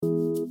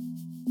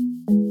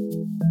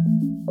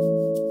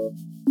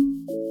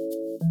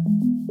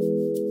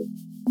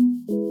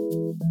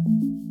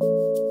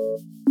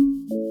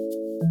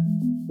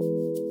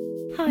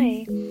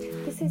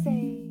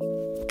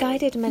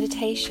guided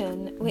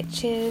meditation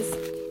which is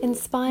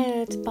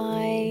inspired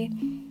by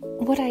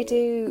what I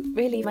do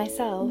really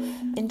myself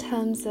in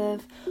terms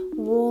of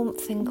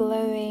warmth and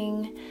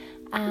glowing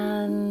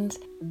and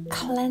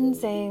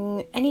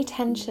cleansing any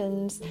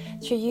tensions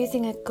through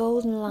using a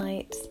golden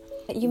light.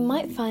 You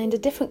might find a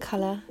different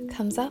colour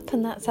comes up,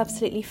 and that's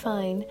absolutely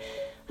fine.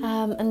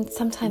 And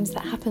sometimes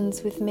that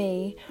happens with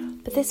me.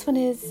 But this one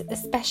is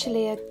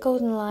especially a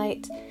golden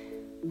light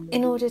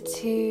in order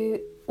to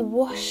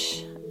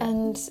wash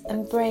and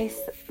embrace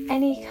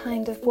any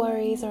kind of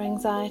worries or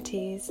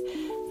anxieties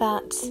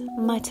that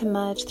might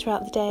emerge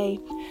throughout the day.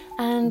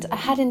 And I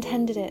had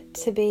intended it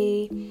to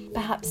be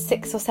perhaps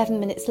 6 or 7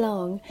 minutes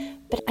long,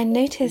 but I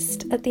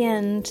noticed at the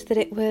end that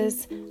it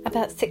was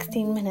about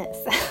 16 minutes.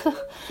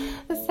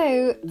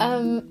 So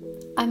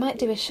I might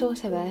do a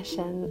shorter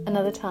version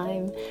another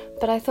time,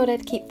 but I thought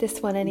I'd keep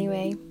this one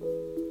anyway.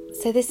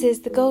 So this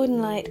is the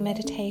Golden Light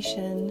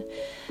meditation,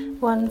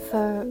 one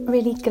for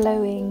really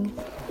glowing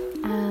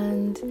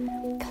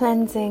and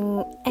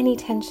cleansing any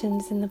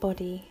tensions in the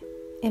body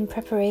in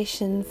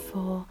preparation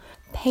for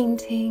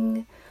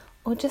painting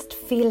or just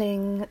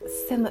feeling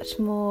so much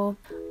more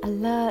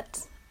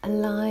alert,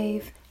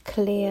 alive,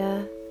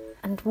 clear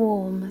and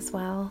warm as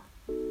well.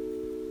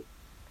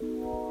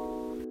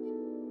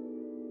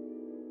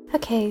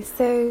 Okay,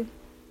 so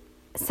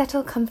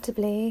settle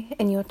comfortably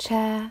in your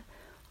chair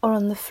or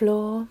on the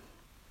floor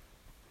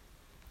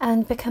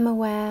and become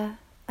aware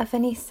of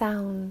any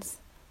sounds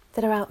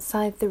that are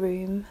outside the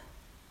room,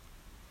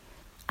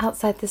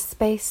 outside the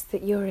space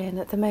that you're in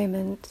at the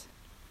moment.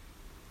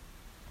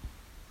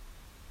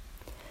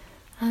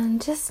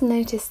 And just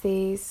notice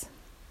these,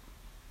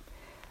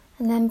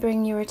 and then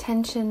bring your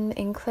attention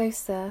in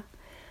closer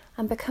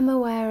and become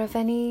aware of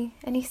any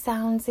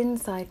sounds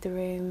inside the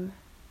room.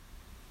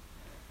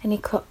 Any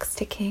clocks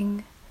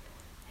ticking,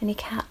 any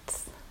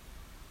cats,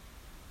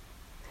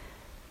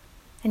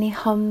 any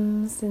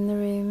hums in the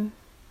room.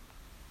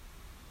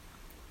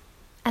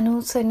 And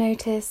also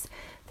notice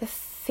the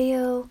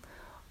feel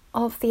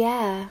of the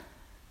air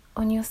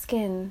on your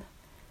skin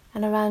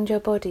and around your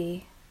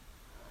body,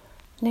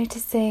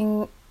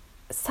 noticing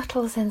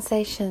subtle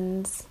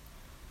sensations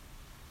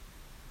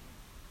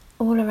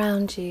all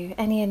around you,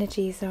 any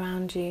energies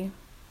around you.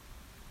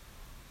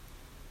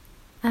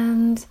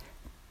 And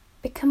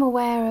become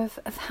aware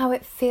of how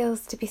it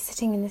feels to be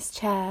sitting in this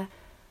chair,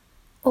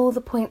 all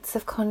the points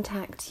of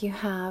contact you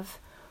have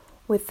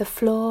with the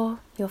floor,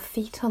 your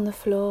feet on the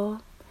floor,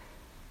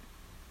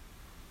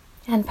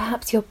 and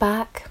perhaps your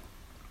back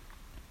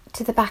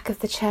to the back of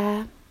the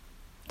chair,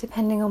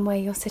 depending on where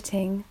you're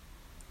sitting.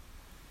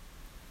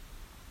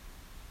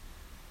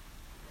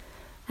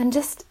 And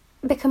just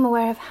become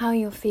aware of how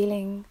you're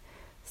feeling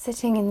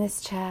sitting in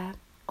this chair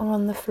or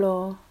on the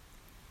floor.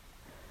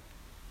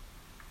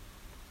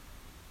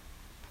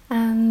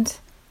 And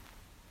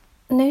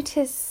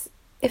notice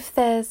if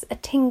there's a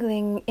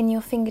tingling in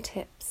your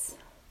fingertips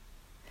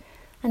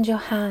and your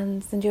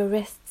hands and your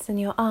wrists and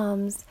your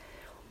arms.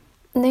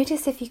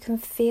 Notice if you can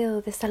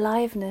feel this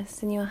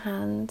aliveness in your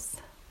hands.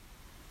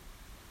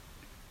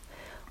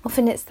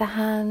 Often it's the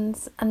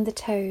hands and the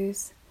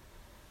toes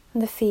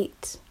and the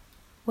feet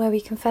where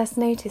we can first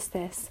notice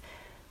this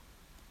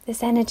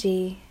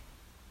energy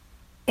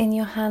in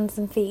your hands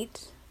and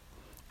feet,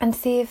 and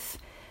see if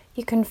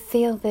you can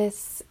feel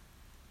this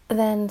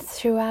then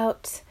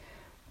throughout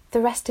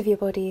the rest of your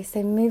body,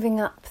 so moving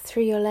up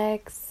through your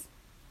legs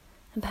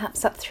and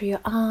perhaps up through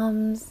your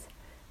arms.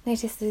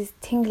 Notice these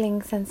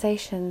tingling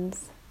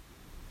sensations.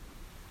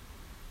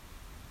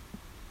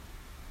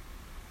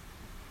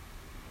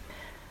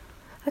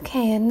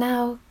 Okay, and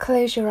now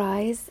close your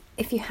eyes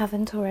if you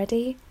haven't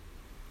already,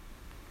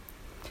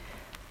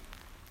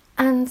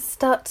 and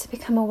start to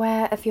become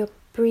aware of your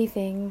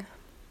breathing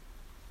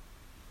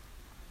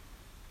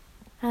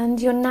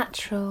and your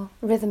natural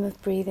rhythm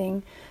of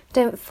breathing.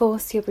 Don't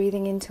force your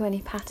breathing into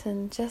any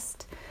pattern,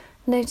 just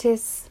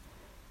notice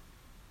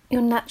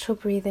your natural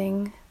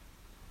breathing.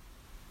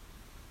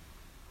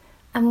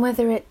 And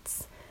whether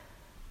it's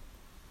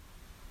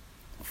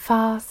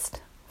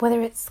fast,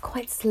 whether it's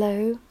quite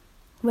slow,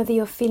 whether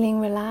you're feeling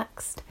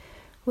relaxed,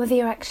 whether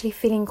you're actually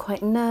feeling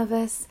quite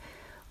nervous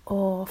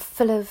or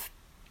full of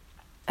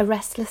a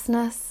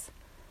restlessness,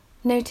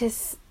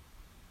 notice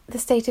the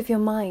state of your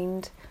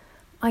mind.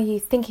 Are you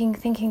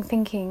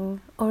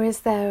thinking, or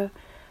is there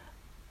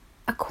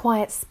a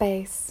quiet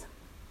space?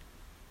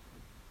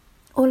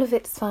 All of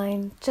it's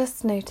fine,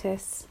 just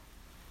notice.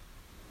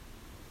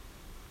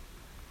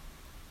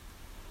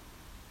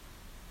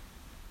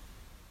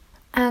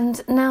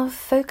 And now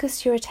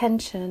focus your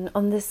attention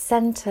on the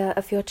center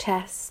of your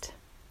chest,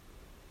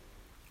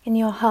 in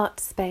your heart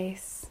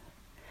space.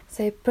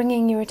 So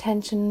bringing your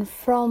attention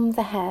from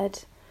the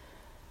head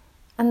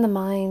and the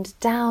mind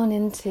down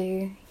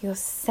into your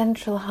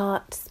central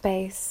heart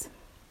space,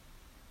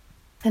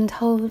 and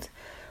hold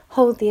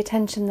the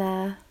attention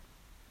there.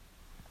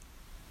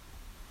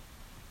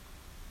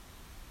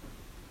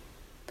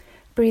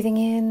 Breathing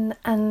in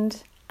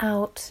and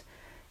out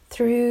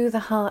through the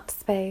heart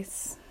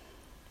space.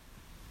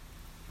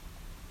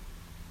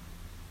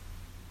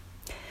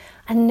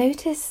 And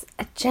notice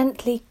a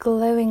gently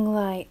glowing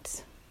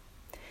light.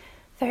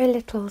 Very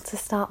little to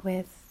start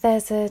with.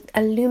 There's a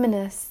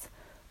luminous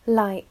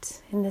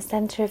light in the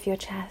center of your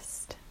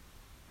chest.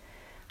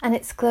 And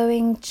it's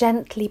glowing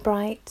gently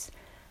bright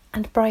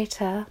and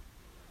brighter.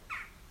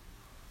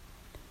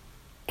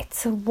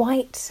 It's a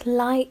white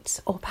light,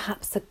 or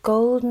perhaps a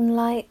golden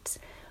light,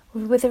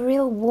 with a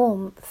real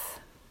warmth.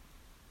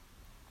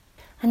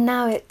 And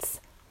now it's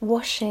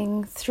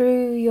washing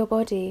through your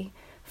body,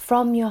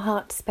 from your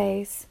heart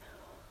space,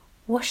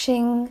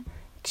 washing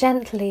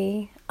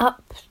gently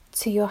up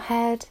to your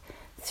head,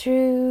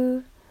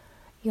 through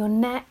your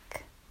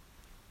neck,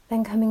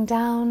 then coming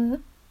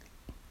down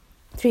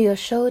through your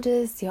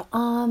shoulders, your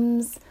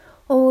arms,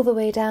 all the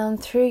way down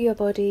through your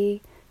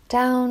body,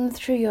 down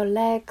through your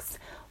legs,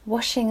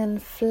 washing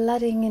and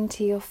flooding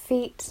into your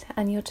feet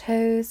and your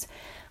toes.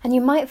 And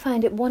you might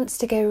find it wants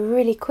to go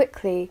really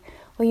quickly,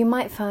 or you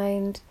might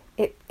find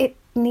it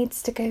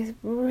needs to go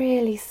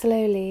really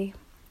slowly.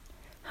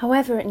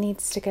 However it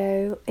needs to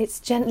go, it's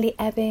gently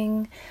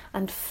ebbing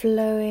and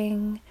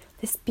flowing,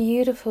 this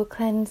beautiful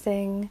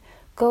cleansing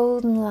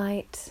golden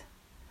light,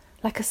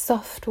 like a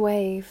soft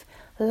wave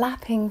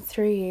lapping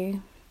through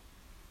you.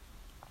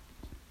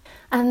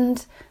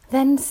 And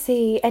then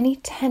see any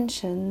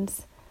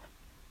tensions,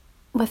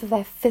 whether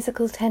they're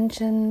physical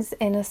tensions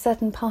in a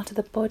certain part of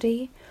the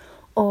body,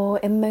 or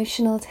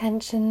emotional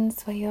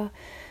tensions where you're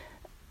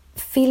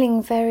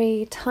feeling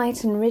very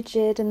tight and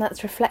rigid, and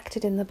that's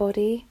reflected in the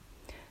body.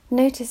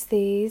 Notice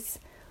these,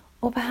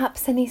 or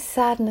perhaps any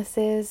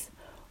sadnesses,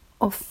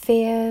 or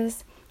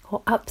fears,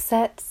 or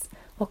upsets,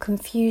 or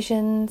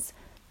confusions.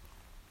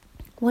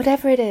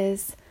 Whatever it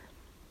is,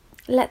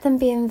 let them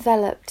be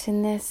enveloped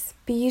in this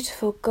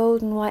beautiful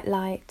golden white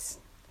light,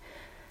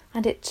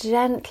 and it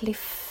gently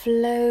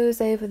flows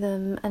over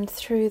them and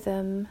through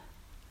them.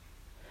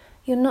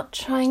 You're not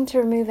trying to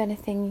remove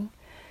anything,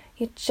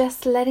 you're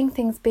just letting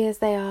things be as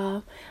they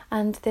are,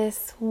 and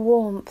this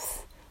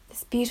warmth,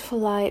 this beautiful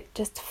light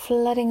just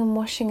flooding and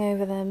washing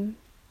over them.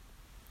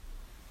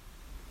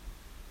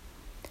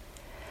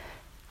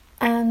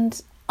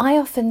 And I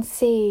often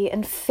see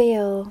and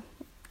feel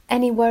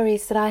any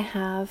worries that I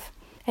have,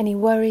 any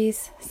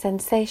worries,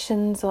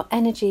 sensations or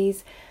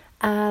energies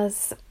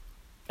as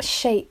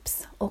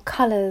shapes or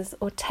colours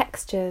or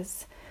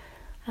textures.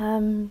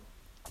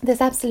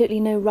 There's absolutely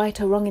no right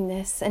or wrong in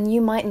this, and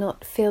you might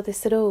not feel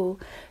this at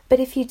all. But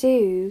if you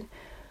do,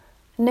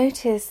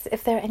 notice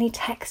if there are any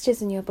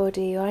textures in your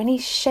body or any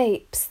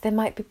shapes. They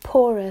might be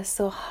porous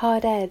or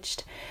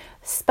hard-edged,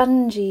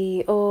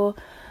 spongy or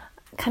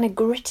kind of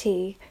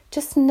gritty.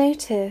 Just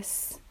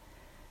notice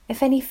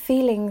if any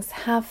feelings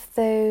have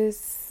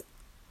those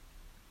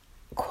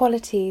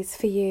qualities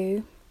for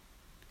you.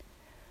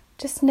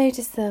 Just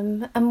notice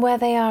them and where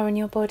they are in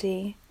your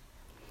body.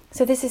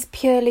 So this is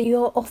purely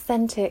your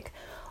authentic,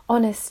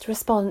 honest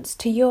response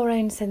to your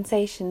own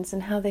sensations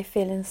and how they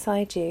feel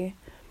inside you.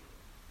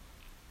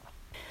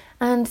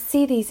 And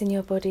see these in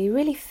your body,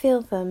 really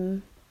feel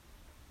them.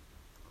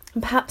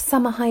 And perhaps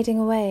some are hiding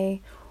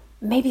away,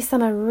 maybe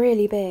some are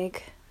really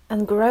big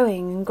and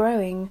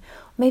growing,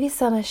 maybe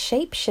some are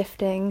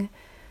shape-shifting.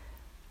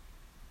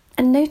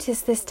 And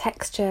notice this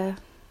texture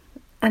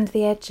and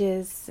the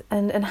edges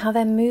and how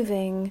they're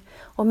moving,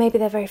 or maybe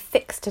they're very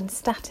fixed and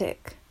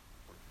static.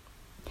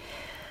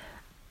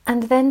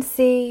 And then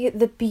see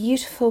the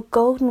beautiful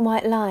golden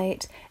white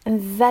light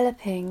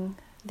enveloping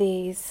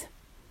these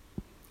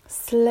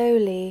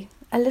slowly,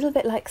 a little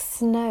bit like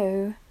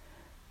snow,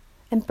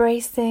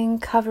 embracing,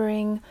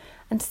 covering,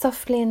 and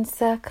softly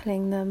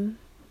encircling them.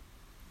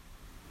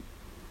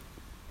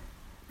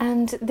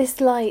 And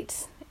this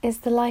light is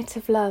the light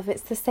of love.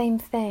 It's the same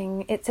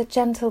thing. It's a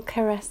gentle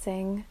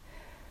caressing.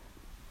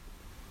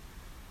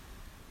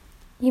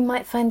 You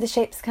might find the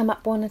shapes come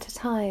up one at a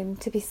time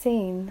to be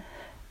seen.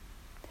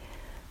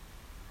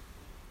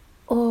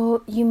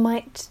 Or you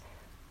might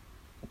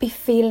be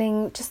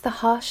feeling just the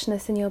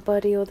harshness in your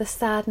body or the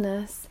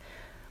sadness,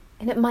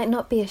 and it might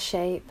not be a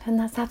shape, and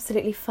that's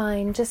absolutely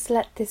fine. Just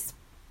let this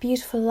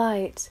beautiful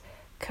light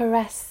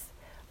caress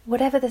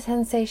whatever the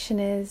sensation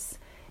is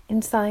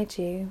inside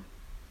you.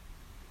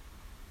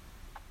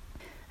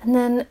 And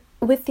then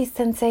with these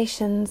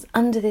sensations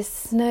under this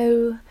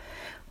snow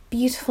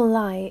beautiful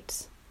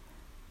light,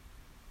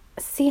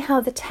 see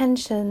how the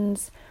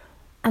tensions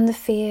and the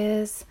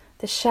fears,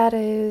 the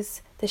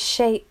shadows, the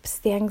shapes,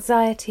 the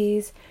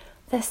anxieties,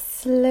 they're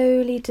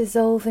slowly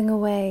dissolving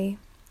away,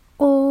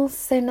 all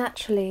so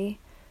naturally,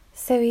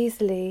 so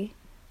easily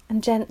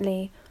and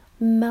gently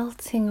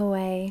melting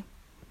away,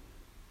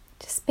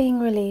 just being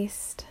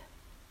released.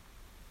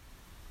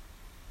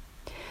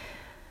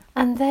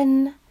 And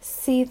then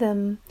see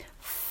them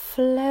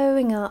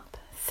flowing up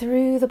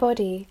through the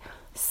body,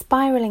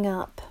 spiralling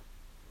up,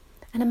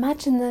 and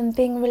imagine them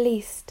being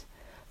released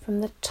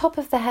from the top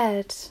of the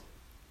head,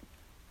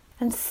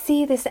 and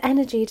see this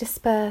energy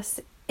disperse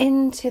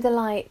into the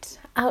light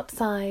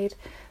outside.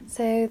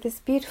 So this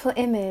beautiful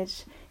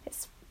image,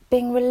 it's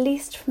being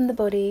released from the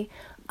body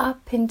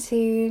up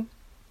into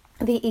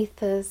the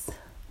ethers.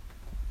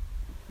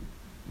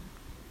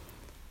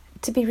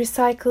 to be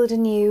recycled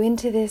anew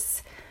into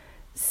this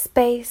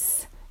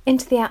space,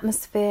 into the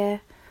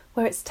atmosphere,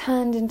 where it's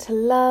turned into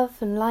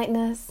love and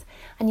lightness.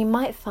 And you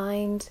might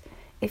find,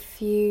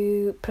 if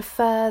you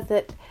prefer,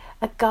 that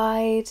a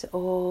guide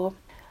or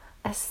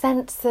a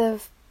sense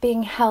of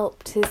being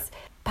helped is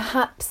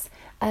perhaps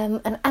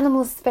an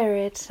animal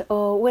spirit,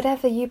 or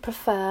whatever you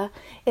prefer,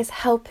 is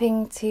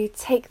helping to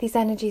take these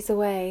energies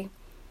away.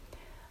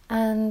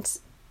 And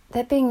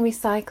they're being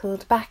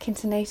recycled back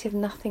into native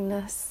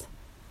nothingness,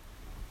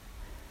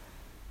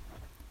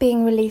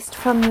 being released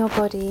from your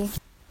body.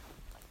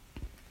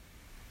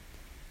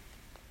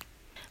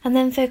 And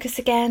then focus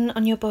again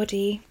on your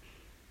body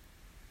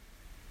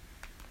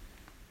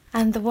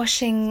and the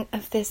washing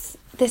of this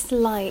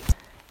light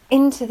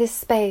into this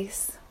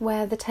space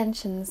where the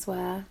tensions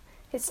were.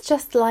 It's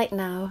just light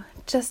now,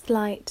 just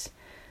light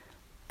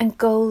and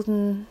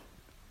golden,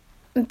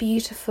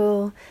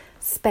 beautiful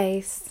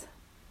space.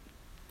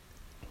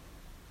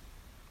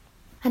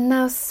 And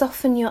now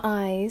soften your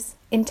eyes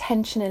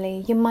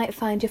intentionally. You might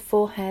find your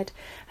forehead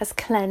has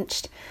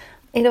clenched.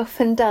 It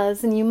often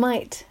does, and you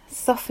might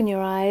soften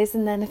your eyes,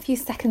 and then a few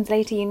seconds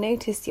later you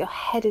notice your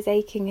head is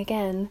aching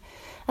again.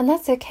 And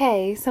that's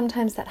okay.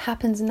 Sometimes that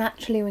happens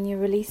naturally when you're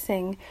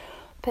releasing.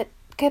 But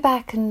go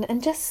back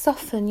and just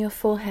soften your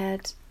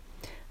forehead.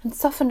 And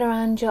soften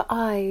around your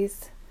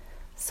eyes,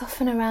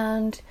 soften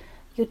around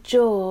your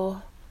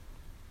jaw,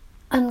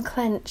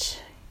 unclench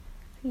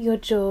your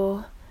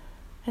jaw,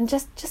 and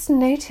just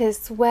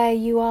notice where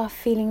you are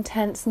feeling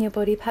tense in your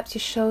body, perhaps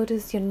your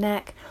shoulders, your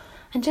neck,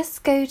 and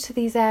just go to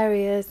these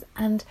areas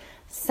and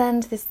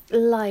send this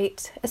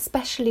light,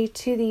 especially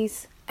to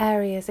these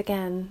areas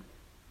again.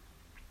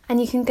 And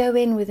you can go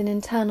in with an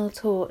internal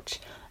torch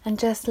and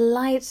just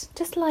light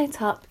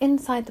up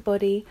inside the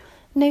body.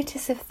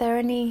 Notice if there are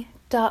any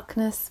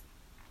darkness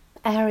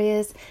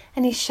areas,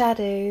 any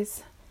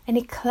shadows,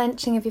 any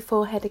clenching of your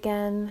forehead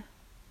again,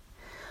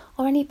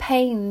 or any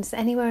pains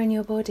anywhere in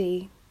your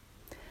body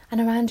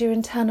and around your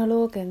internal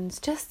organs.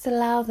 Just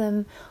allow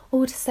them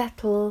all to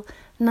settle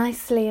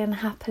nicely and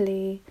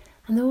happily,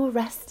 and they're all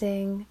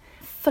resting,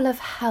 full of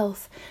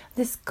health.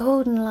 This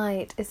golden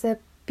light is a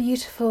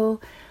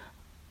beautiful,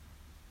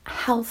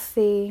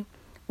 healthy,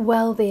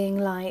 well-being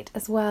light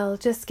as well,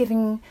 just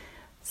giving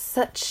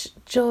such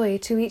joy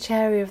to each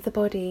area of the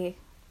body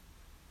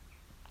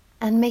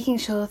and making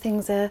sure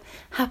things are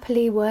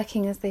happily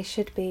working as they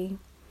should be.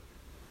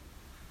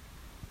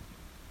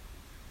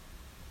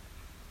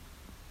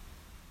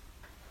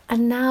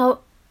 And now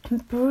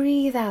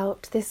breathe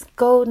out this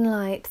golden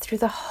light through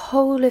the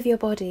whole of your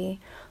body,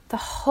 the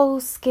whole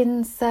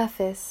skin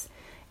surface.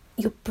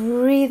 You're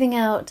breathing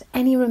out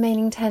any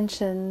remaining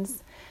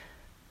tensions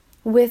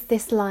with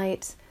this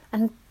light.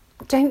 And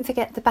don't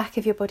forget the back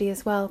of your body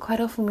as well. Quite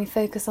often we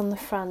focus on the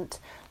front,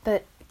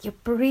 but you're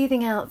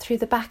breathing out through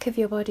the back of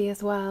your body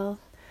as well,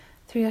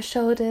 through your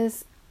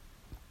shoulders,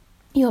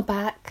 your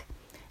back,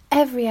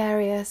 every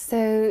area.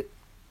 So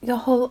your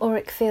whole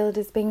auric field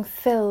is being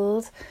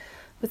filled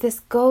with this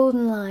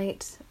golden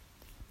light,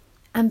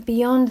 and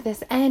beyond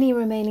this, any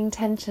remaining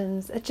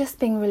tensions are just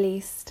being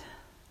released.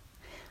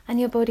 And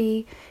your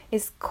body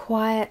is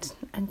quiet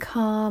and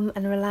calm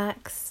and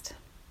relaxed.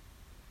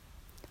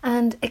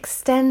 And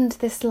extend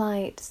this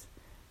light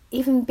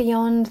even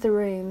beyond the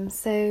room.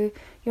 So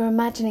you're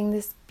imagining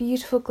this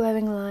beautiful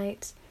glowing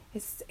light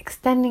is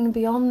extending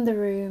beyond the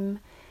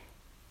room,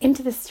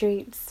 into the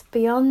streets,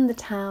 beyond the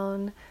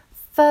town,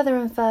 further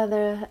and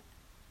further,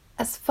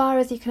 as far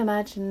as you can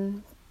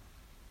imagine,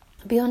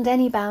 beyond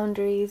any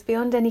boundaries,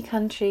 beyond any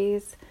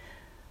countries.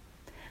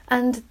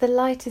 And the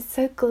light is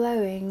so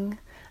glowing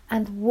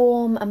and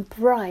warm and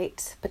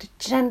bright, but a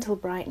gentle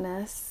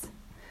brightness,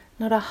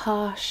 not a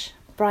harsh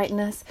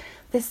brightness.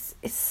 This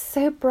is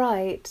so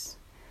bright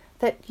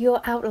that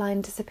your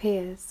outline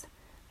disappears.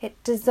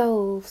 It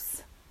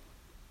dissolves.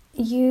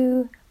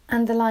 You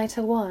and the light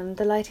are one.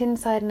 The light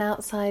inside and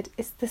outside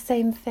is the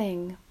same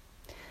thing.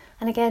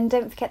 And again,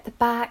 don't forget the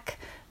back,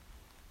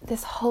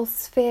 this whole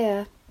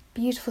sphere,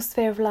 beautiful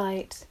sphere of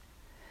light.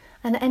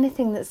 And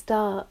anything that's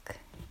dark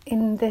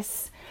in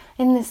this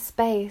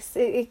space,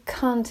 it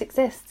can't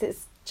exist.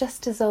 It's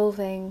just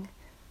dissolving.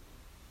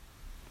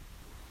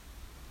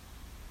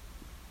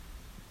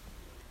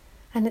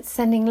 And it's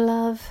sending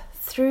love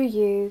through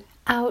you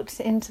out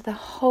into the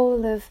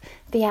whole of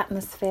the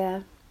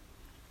atmosphere.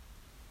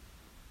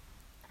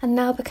 And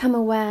now become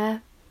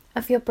aware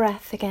of your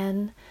breath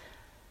again.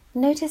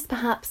 Notice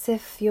perhaps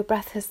if your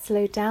breath has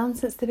slowed down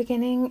since the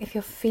beginning, if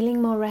you're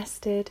feeling more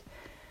rested,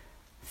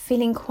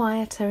 feeling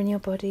quieter in your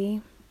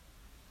body.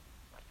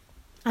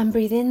 And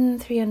breathe in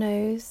through your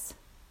nose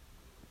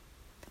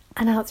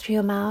and out through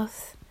your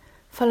mouth,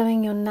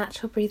 following your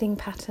natural breathing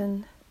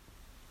pattern.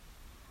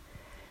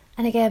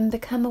 And again,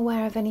 become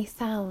aware of any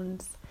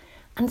sounds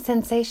and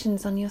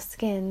sensations on your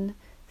skin,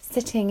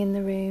 sitting in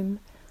the room,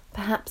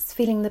 perhaps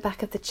feeling the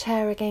back of the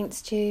chair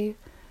against you,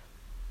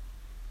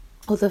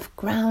 or the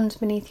ground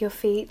beneath your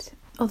feet,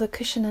 or the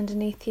cushion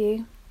underneath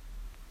you.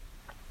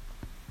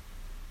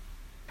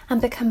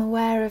 And become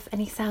aware of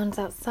any sounds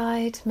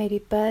outside, maybe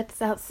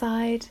birds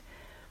outside,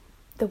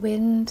 the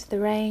wind, the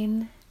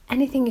rain,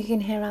 anything you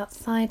can hear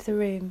outside the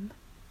room.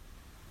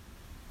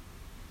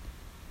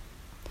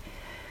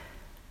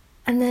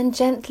 And then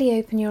gently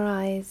open your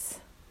eyes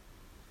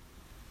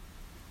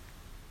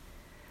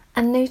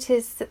and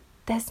notice that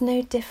there's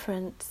no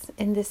difference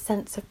in this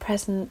sense of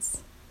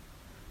presence,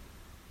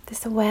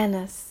 this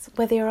awareness,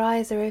 whether your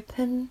eyes are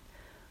open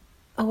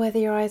or whether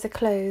your eyes are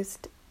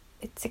closed,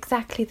 it's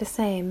exactly the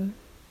same.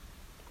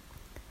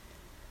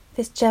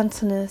 This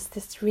gentleness,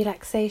 this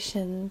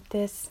relaxation,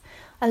 this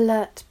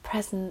alert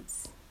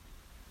presence.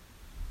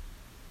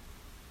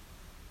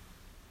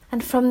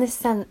 And from this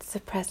sense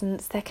of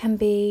presence, there can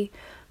be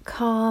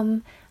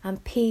calm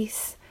and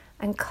peace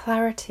and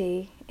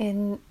clarity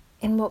in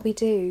what we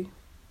do.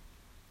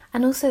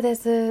 And also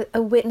there's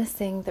a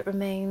witnessing that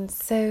remains,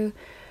 so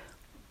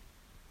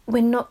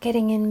we're not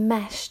getting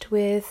enmeshed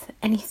with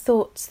any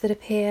thoughts that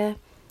appear,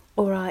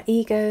 or our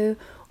ego,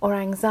 or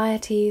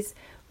anxieties.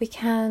 We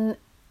can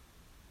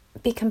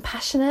be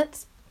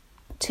compassionate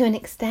to an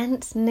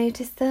extent,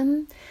 notice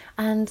them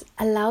and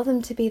allow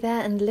them to be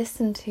there and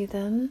listen to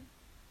them.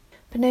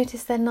 But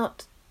notice they're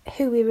not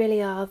who we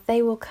really are.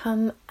 They will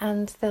come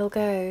and they'll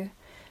go,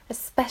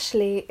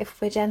 especially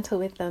if we're gentle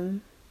with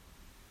them.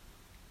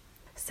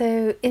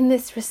 So in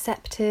this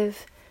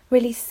receptive,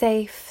 really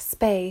safe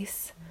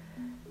space,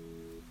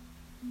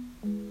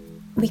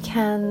 we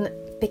can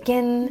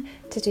begin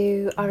to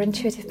do our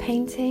intuitive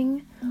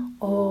painting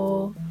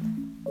or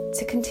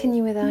to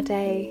continue with our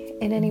day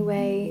in any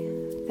way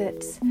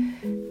that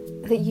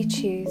you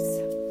choose.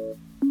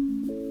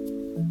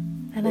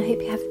 And I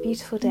hope you have a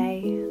beautiful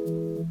day.